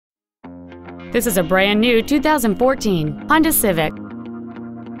This is a brand new 2014 Honda Civic.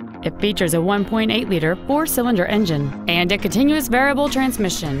 It features a 1.8-liter four-cylinder engine and a continuous variable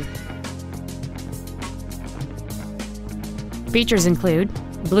transmission. Features include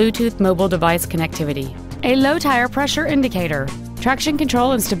Bluetooth mobile device connectivity, a low tire pressure indicator, traction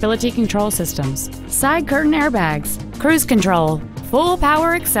control and stability control systems, side curtain airbags, cruise control, full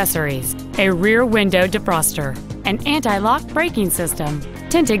power accessories, a rear window defroster, an anti-lock braking system,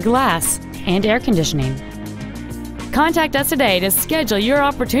 tinted glass, and air conditioning. Contact us today to schedule your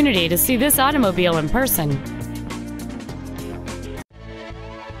opportunity to see this automobile in person.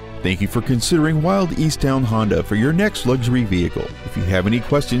 Thank you for considering Wild Easttown Honda for your next luxury vehicle. If you have any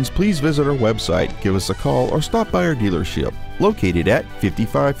questions, please visit our website, give us a call, or stop by our dealership located at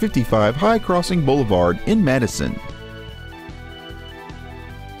 5555 High Crossing Boulevard in Madison.